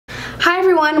Hi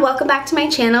everyone, welcome back to my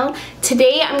channel.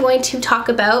 Today I'm going to talk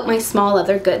about my small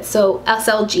leather goods, so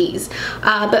SLGs.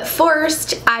 But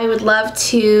first, I would love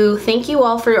to thank you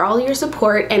all for all your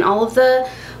support and all of the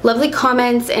lovely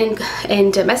comments and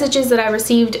messages that I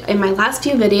received in my last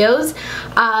few videos.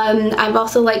 I'd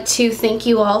also like to thank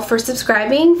you all for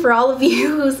subscribing, for all of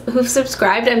you who've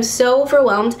subscribed. I'm so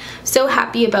overwhelmed, so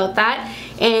happy about that.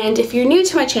 And if you're new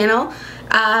to my channel,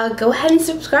 go ahead and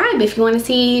subscribe if you want to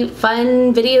see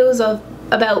fun videos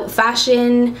about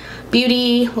fashion,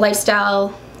 beauty,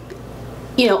 lifestyle,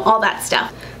 you know, all that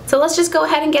stuff. So let's just go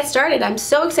ahead and get started. I'm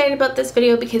so excited about this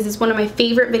video because it's one of my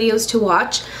favorite videos to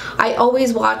watch. I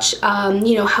always watch,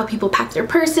 you know, how people pack their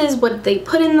purses, what they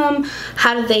put in them,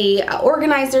 how do they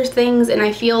organize their things, and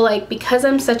I feel like because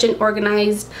I'm such an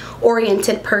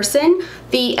oriented person,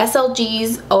 the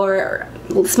SLGs or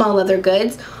small leather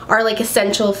goods are like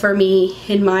essential for me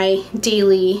in my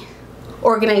daily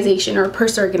organization or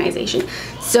purse organization.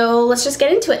 So let's just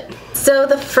get into it. So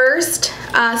the first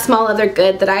small leather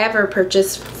good that I ever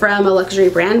purchased from a luxury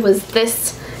brand was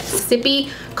this Sippy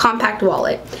compact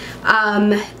wallet.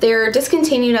 They're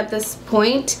discontinued at this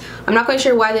point. I'm not quite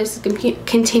sure why they've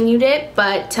discontinued it,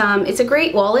 but it's a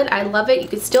great wallet. I love it. You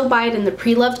can still buy it in the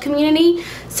pre-loved community.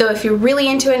 So if you're really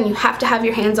into it and you have to have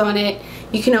your hands on it,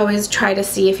 you can always try to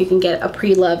see if you can get a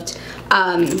pre-loved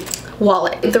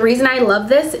wallet. The reason I love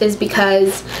this is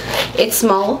because it's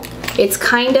small. It's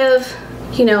kind of,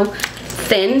 you know,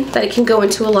 thin, that it can go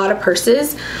into a lot of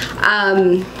purses.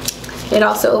 It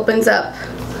also opens up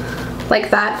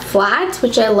like that flat,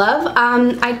 which I love.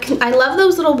 I love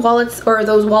those little wallets, or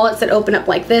those wallets that open up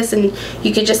like this and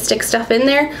you can just stick stuff in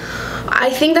there. I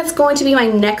think that's going to be my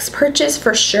next purchase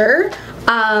for sure.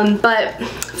 But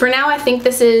for now, I think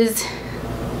this is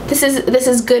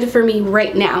good for me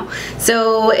right now.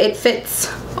 So it fits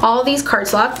all these card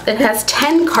slots. It has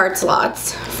 10 card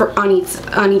slots on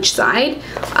each side.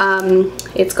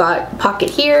 It's got a pocket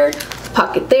here,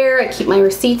 pocket there. I keep my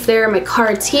receipts there, my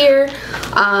cards here.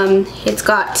 It's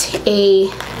got a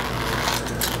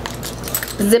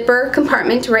zipper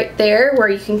compartment right there where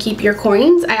you can keep your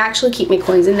coins. I actually keep my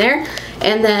coins in there.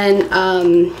 And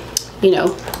then, you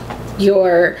know,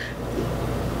 your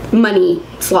money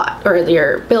slot or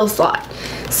your bill slot.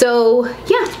 So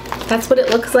yeah, that's what it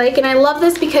looks like, and I love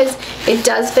this because it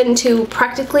does fit into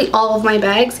practically all of my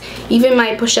bags. Even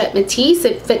my pochette Matisse,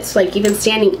 it fits like even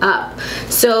standing up.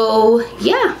 So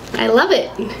yeah, I love it.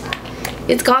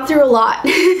 It's gone through a lot.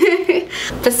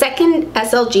 The second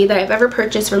SLG that I've ever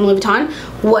purchased from Louis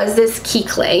Vuitton was this key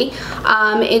clay.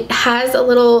 It has a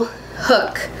little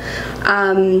hook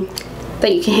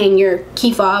that you can hang your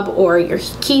key fob or your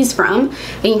keys from,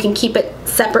 and you can keep it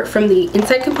separate from the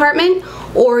inside compartment,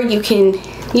 or you can,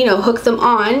 you know, hook them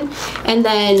on and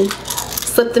then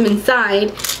slip them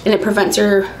inside, and it prevents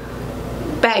your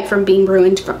bag from being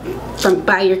ruined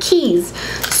by your keys.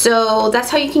 So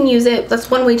that's how you can use it. That's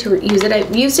one way to use it. I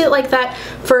used it like that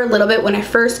for a little bit when I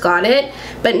first got it,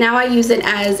 but now I use it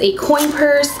as a coin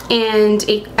purse and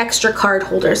a extra card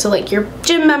holder. So like your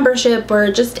gym membership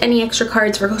or just any extra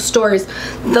cards for stores,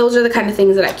 those are the kind of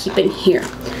things that I keep in here.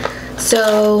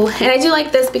 So, and I do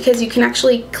like this because you can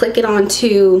actually click it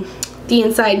onto the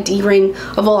inside D-ring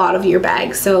of a lot of your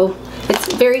bags. So it's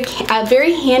a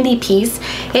very handy piece.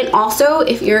 And also,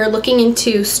 if you're looking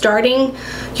into starting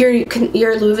your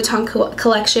Louis Vuitton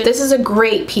collection, this is a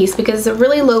great piece because it's a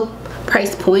really low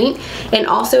price point, and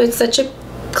also it's such a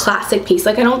classic piece.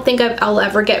 Like, I don't think I'll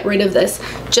ever get rid of this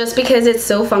just because it's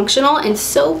so functional and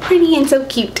so pretty and so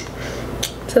cute.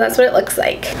 So that's what it looks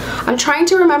like. I'm trying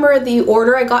to remember the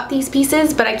order I got these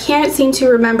pieces, but I can't seem to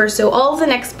remember. So all of the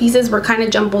next pieces were kind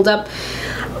of jumbled up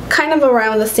kind of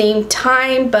around the same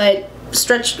time, but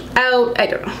stretched out. I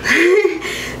don't know.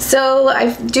 So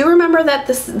I do remember that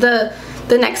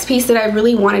the next piece that I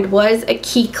really wanted was a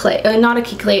key clay, not a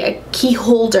key clay, a key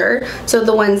holder. So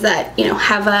the ones that, you know,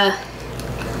 have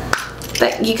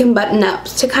that you can button up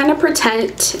to kind of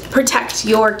protect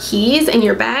your keys in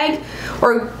your bag,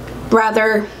 or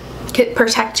rather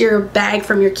protect your bag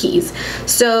from your keys.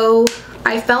 So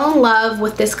I fell in love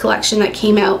with this collection that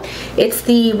came out. It's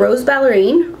the Rose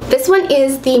Ballerine. This one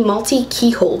is the multi key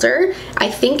holder. I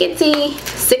think it's a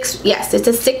it's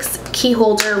a 6 key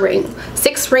holder ring,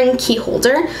 6 ring key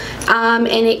holder, and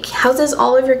it houses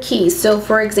all of your keys. So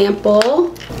for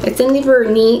example, it's in the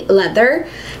vernis leather.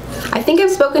 I think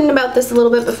I've spoken about this a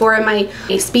little bit before in my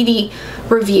speedy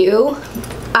review.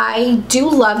 I do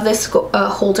love this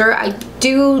holder. I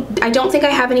don't think I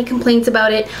have any complaints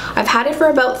about it. I've had it for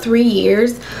about 3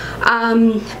 years.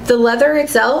 The leather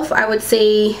itself, I would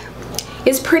say,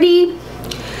 is pretty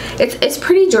it's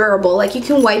pretty durable. Like, you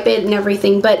can wipe it and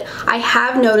everything, but I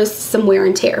have noticed some wear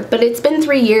and tear. But it's been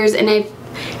 3 years, and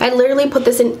I literally put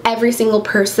this in every single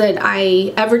purse that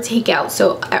I ever take out.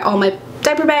 So all my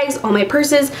diaper bags, all my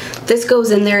purses, this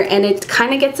goes in there, and it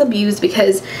kind of gets abused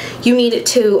because you need it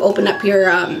to open up your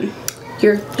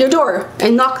door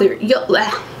and lock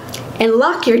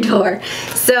your door.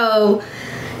 So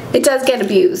it does get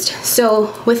abused.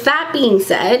 So with that being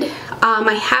said,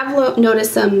 I have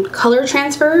noticed some color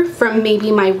transfer from maybe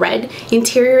my red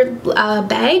interior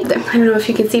bag. I don't know if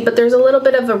you can see, but there's a little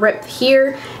bit of a rip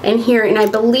here and here, and I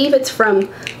believe it's from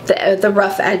the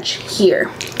rough edge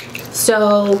here.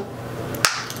 So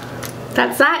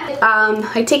that's that.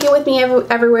 I take it with me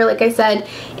everywhere, like I said,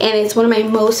 and it's one of my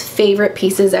most favorite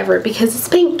pieces ever because it's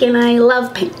pink and I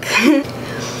love pink.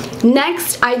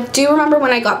 Next, I do remember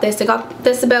when I got this. I got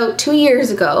this about 2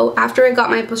 years ago after I got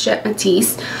my Pochette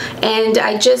Matisse, and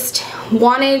I just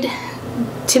wanted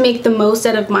to make the most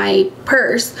out of my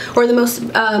purse, or the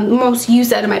most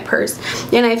use out of my purse.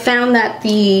 And I found that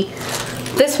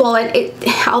this wallet,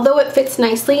 although it fits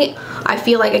nicely, I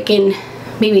feel like I can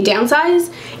maybe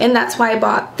downsize, and that's why I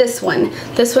bought this one.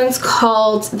 This one's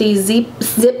called the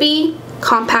Zippy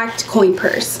Compact Coin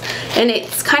Purse, and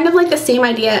it's kind of like the same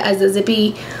idea as a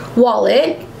Zippy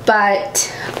wallet,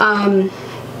 but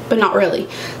not really.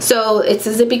 So it's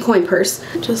a Zippy coin purse,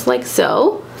 just like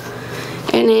so,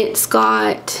 and it's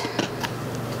got,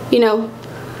 you know,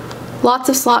 lots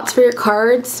of slots for your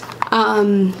cards,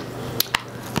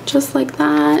 just like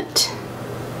that,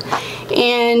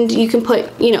 and you can put,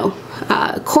 you know,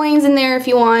 coins in there if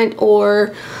you want,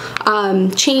 or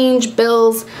change,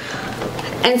 bills,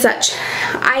 and such.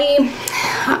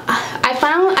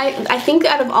 I think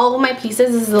out of all of my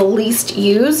pieces, this is the least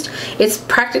used. It's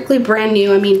practically brand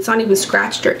new. I mean, it's not even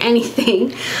scratched or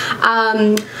anything.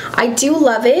 I do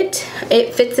love it.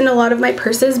 It fits in a lot of my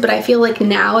purses, but I feel like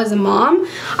now as a mom,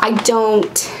 I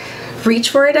don't reach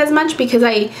for it as much because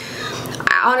I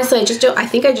honestly, I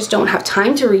think I just don't have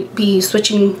time to be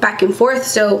switching back and forth.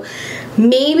 So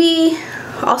maybe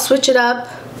I'll switch it up,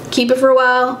 keep it for a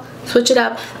while, switch it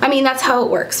up. I mean, that's how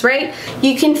it works, right?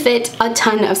 You can fit a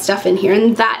ton of stuff in here,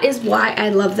 and that is why I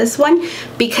love this one,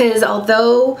 because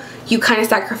although you kind of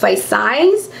sacrifice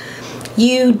size,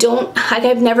 you don't, like,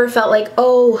 I've never felt like,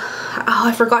 oh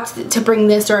I forgot to bring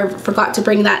this, or I forgot to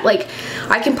bring that. Like,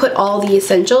 I can put all the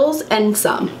essentials and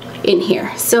some in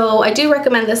here. So I do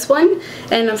recommend this one,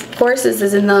 and of course this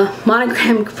is in the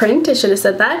monogram print. I should have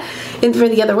said that for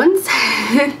the other ones.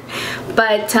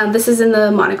 But this is in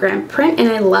the monogram print, and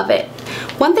I love it.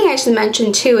 One thing I should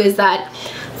mention too is that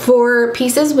for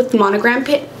pieces with monogram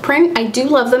print, I do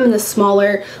love them in the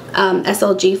smaller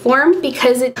SLG form,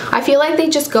 because I feel like they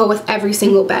just go with every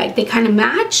single bag. They kind of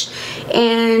match,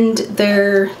 and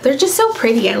they're just so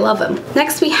pretty. I love them.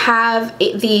 Next we have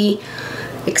the,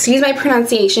 excuse my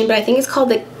pronunciation, but I think it's called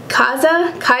the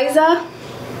Kaiza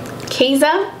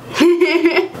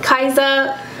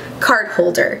card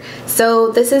holder.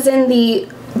 So this is in the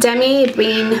demi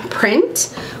bean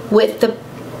print with the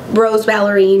rose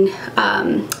ballerine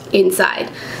inside.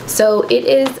 So it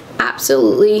is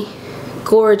absolutely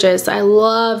gorgeous. I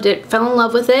loved it, fell in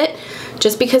love with it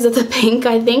just because of the pink,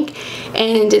 I think.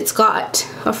 And it's got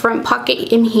a front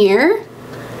pocket in here,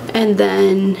 and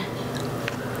then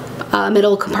a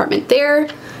middle compartment there,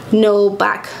 no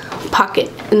back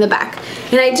pocket in the back.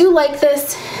 And I do like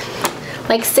this.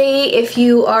 Like, say if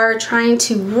you are trying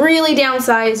to really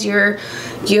downsize your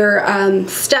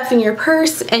stuff in your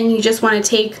purse, and you just want to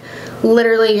take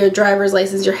literally your driver's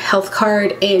license, your health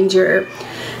card, and your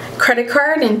credit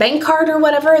card and bank card or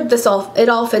whatever, it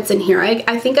all fits in here.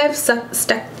 I think I've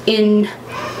stuck in,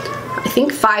 I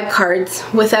think, 5 cards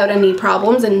without any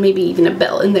problems, and maybe even a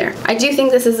bill in there. I do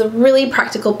think this is a really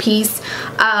practical piece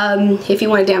if you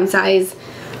want to downsize,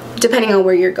 depending on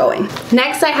where you're going.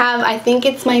 Next I think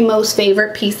it's my most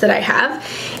favorite piece that I have.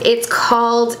 It's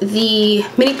called the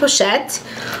Mini Pochette.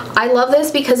 I love this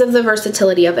because of the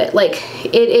versatility of it. Like,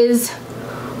 it is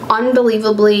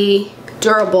unbelievably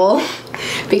durable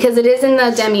because it is in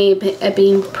the demi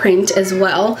bean print as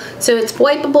well. So it's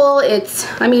wipeable.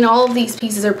 I mean, all of these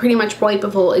pieces are pretty much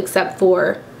wipeable except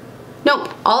for,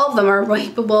 nope, all of them are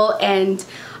wipeable and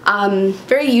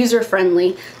very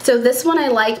user-friendly. So this one I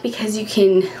like because you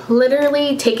can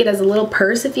literally take it as a little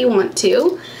purse if you want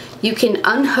to. You can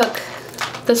unhook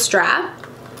the strap,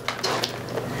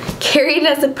 carry it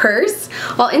as a purse.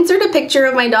 I'll insert a picture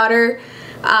of my daughter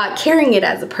carrying it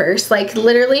as a purse. Like,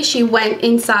 literally she went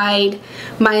inside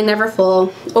my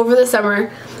Neverfull over the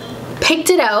summer, picked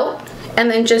it out,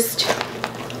 and then just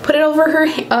put put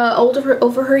it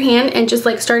over her hand and just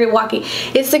like started walking.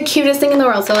 It's the cutest thing in the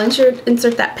world, so I'll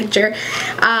insert that picture.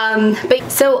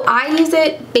 So I use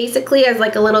it basically as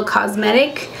like a little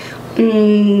cosmetic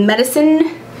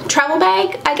medicine travel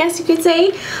bag, I guess you could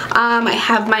say. I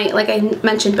have my, like I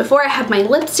mentioned before, I have my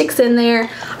lipsticks in there.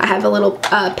 I have a little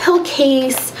pill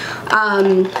case.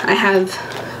 I have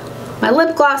my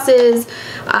lip glosses,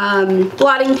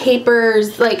 blotting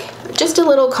papers, like just a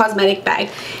little cosmetic bag.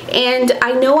 And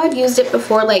I know I've used it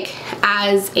before like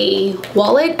as a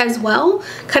wallet as well,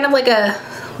 kind of like a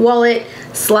wallet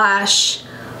slash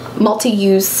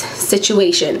multi-use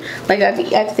situation. Like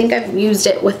I think I've used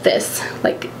it with this,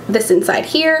 like this inside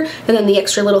here, and then the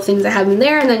extra little things I have in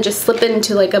there, and then just slip it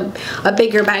into like a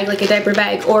bigger bag, like a diaper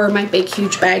bag or my big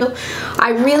huge bag. So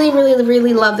I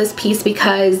really love this piece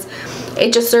because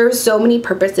it just serves so many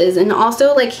purposes. And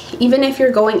also, like, even if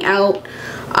you're going out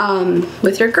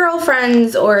with your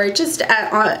girlfriends or just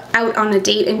out on a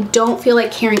date and don't feel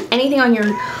like carrying anything on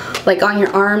your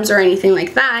arms or anything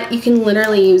like that, you can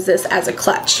literally use this as a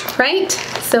clutch, right?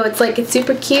 So it's like, it's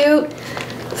super cute,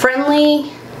 friendly,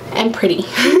 and pretty.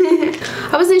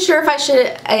 I wasn't sure if I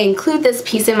should include this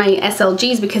piece in my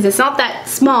SLGs because it's not that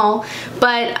small,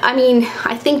 but I mean,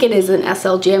 I think it is an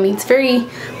SLG. I mean, it's very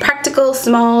practical,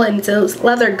 small, and it's a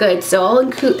leather good, so I'll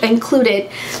include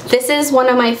it. This is one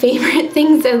of my favorite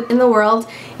things in the world.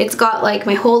 It's got like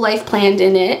my whole life planned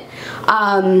in it.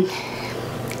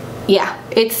 Yeah,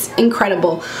 it's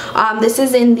incredible. This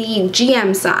is in the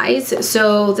GM size,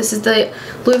 so this is the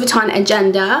Louis Vuitton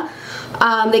Agenda.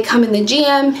 They come in the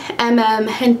GM, MM,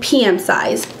 and PM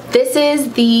size. This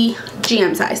is the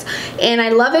GM size, and I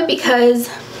love it because,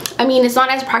 I mean, it's not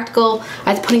as practical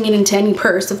as putting it into any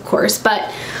purse, of course,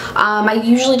 but I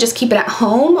usually just keep it at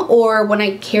home, or when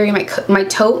I carry my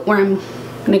tote where I'm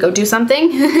gonna go do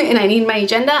something and I need my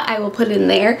agenda, I will put it in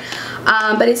there.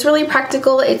 But it's really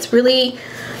practical. It's really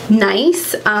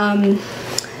nice.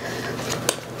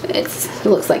 It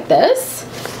looks like this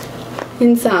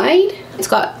inside. It's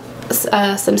got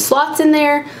some slots in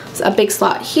there. It's a big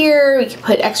slot here. You can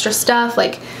put extra stuff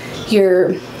like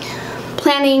your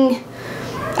planning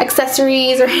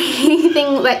accessories or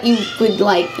anything that you would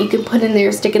like. You can put in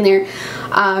there, stick in there.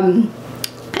 And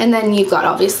then you've got,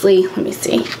 obviously, let me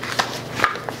see,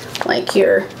 like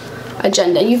your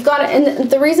agenda. You've got it, and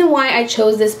the reason why I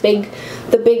chose this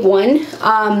the big one,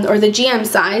 or the GM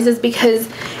size, is because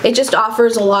it just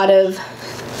offers a lot of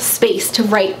space to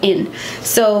write in.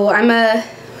 So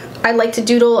I like to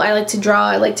doodle, I like to draw,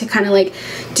 I like to kind of like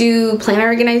do planner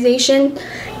organization,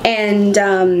 and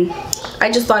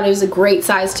I just thought it was a great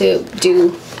size to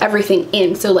do everything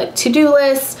in. So like to-do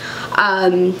lists,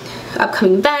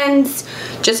 upcoming events,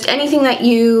 just anything that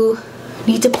you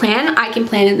need to plan, I can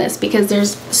plan in this because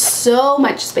there's so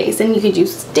much space, and you could do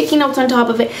sticky notes on top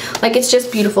of it. Like, it's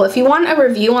just beautiful. If you want a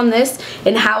review on this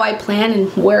and how I plan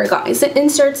and where I got my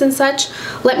inserts and such,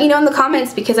 let me know in the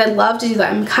comments because I'd love to do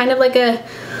that. I'm kind of like a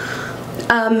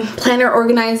planner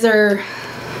organizer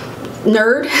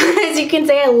nerd, as you can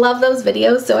say. I love those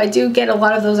videos, so I do get a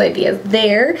lot of those ideas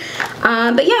there.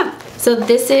 But yeah, so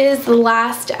this is the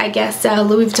last, I guess,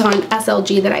 Louis Vuitton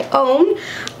SLG that I own.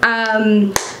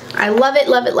 I love it,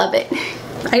 love it, love it.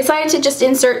 I decided to just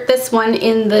insert this one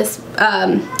in this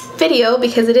video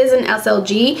because it is an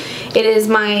SLG. It is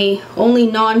my only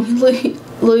non-Louis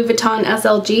Vuitton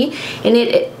SLG, and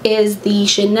it is the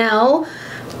Chanel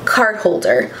card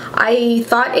holder. I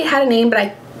thought it had a name,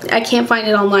 but I can't find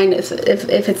it online if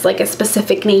it's like a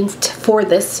specific name for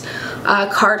this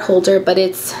card holder, but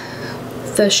it's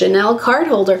the Chanel card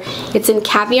holder. It's in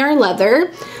caviar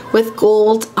leather with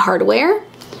gold hardware,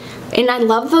 and I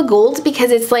love the gold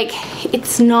because it's like,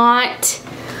 it's not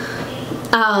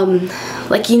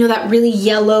like, you know, that really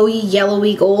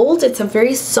yellowy gold. It's a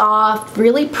very soft,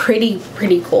 really pretty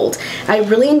gold. I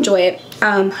really enjoy it.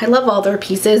 I love all their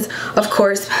pieces, of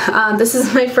course. This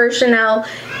is my first Chanel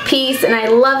piece, and I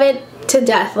love it to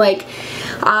death. Like,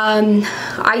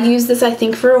 I used this, I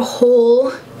think, for a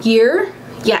whole year.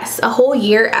 Yes, a whole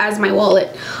year as my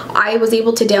wallet. I was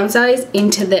able to downsize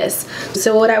into this.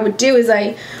 So what I would do is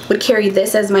I would carry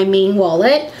this as my main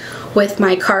wallet with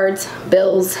my cards,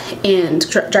 bills, and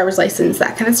driver's license,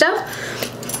 that kind of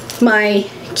stuff. My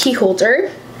key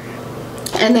holder,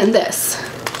 and then this.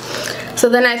 So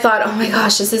then I thought, oh my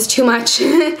gosh, this is too much.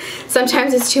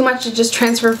 Sometimes it's too much to just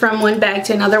transfer from one bag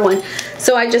to another one.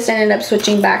 So I just ended up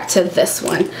switching back to this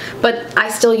one. But I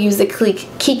still use the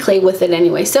key clay with it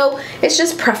anyway. So it's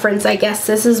just preference, I guess.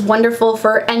 This is wonderful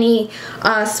for any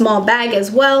small bag as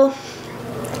well.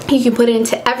 You can put it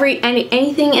into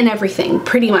anything and everything,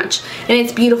 pretty much. And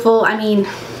it's beautiful. I mean,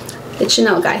 it's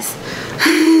Chanel, guys.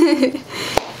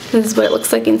 This is what it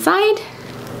looks like inside.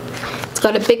 It's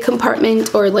got a big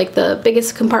compartment, or like the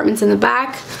biggest compartments in the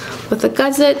back with the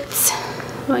gussets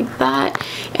like that,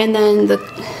 and then the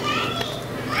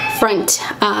front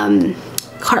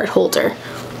card holder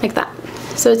like that.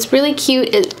 So it's really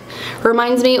cute. It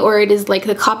reminds me, or it is like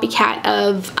the copycat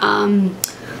of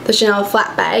the Chanel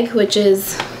flat bag, which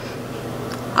is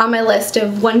on my list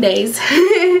of one-days.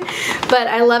 But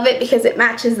I love it because it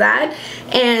matches that.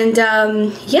 And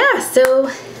yeah, so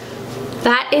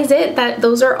that is it.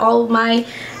 Those are all of my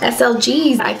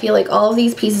SLGs. I feel like all of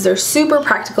these pieces are super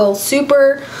practical,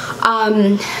 super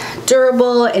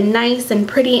durable and nice and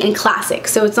pretty and classic.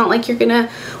 So it's not like you're gonna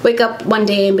wake up one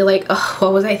day and be like, oh,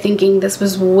 what was I thinking? This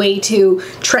was way too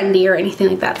trendy or anything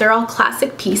like that. They're all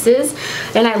classic pieces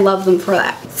and I love them for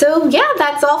that. So yeah,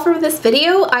 that's all for this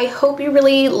video. I hope you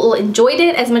really enjoyed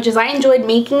it as much as I enjoyed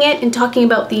making it and talking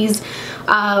about these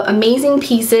amazing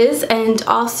pieces. And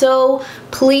also,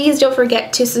 please don't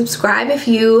forget to subscribe if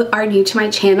you are new to my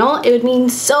channel. It would mean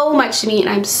so much to me, and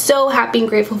I'm so happy and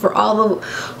grateful for all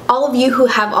of you who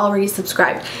have already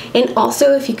subscribed. And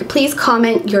also, if you could please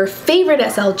comment your favorite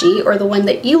SLG, or the one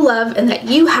that you love and that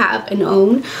you have and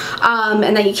own,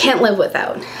 and that you can't live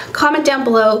without. Comment down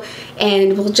below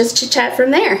and we'll just chit chat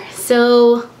from there.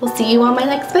 So we'll see you on my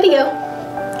next video.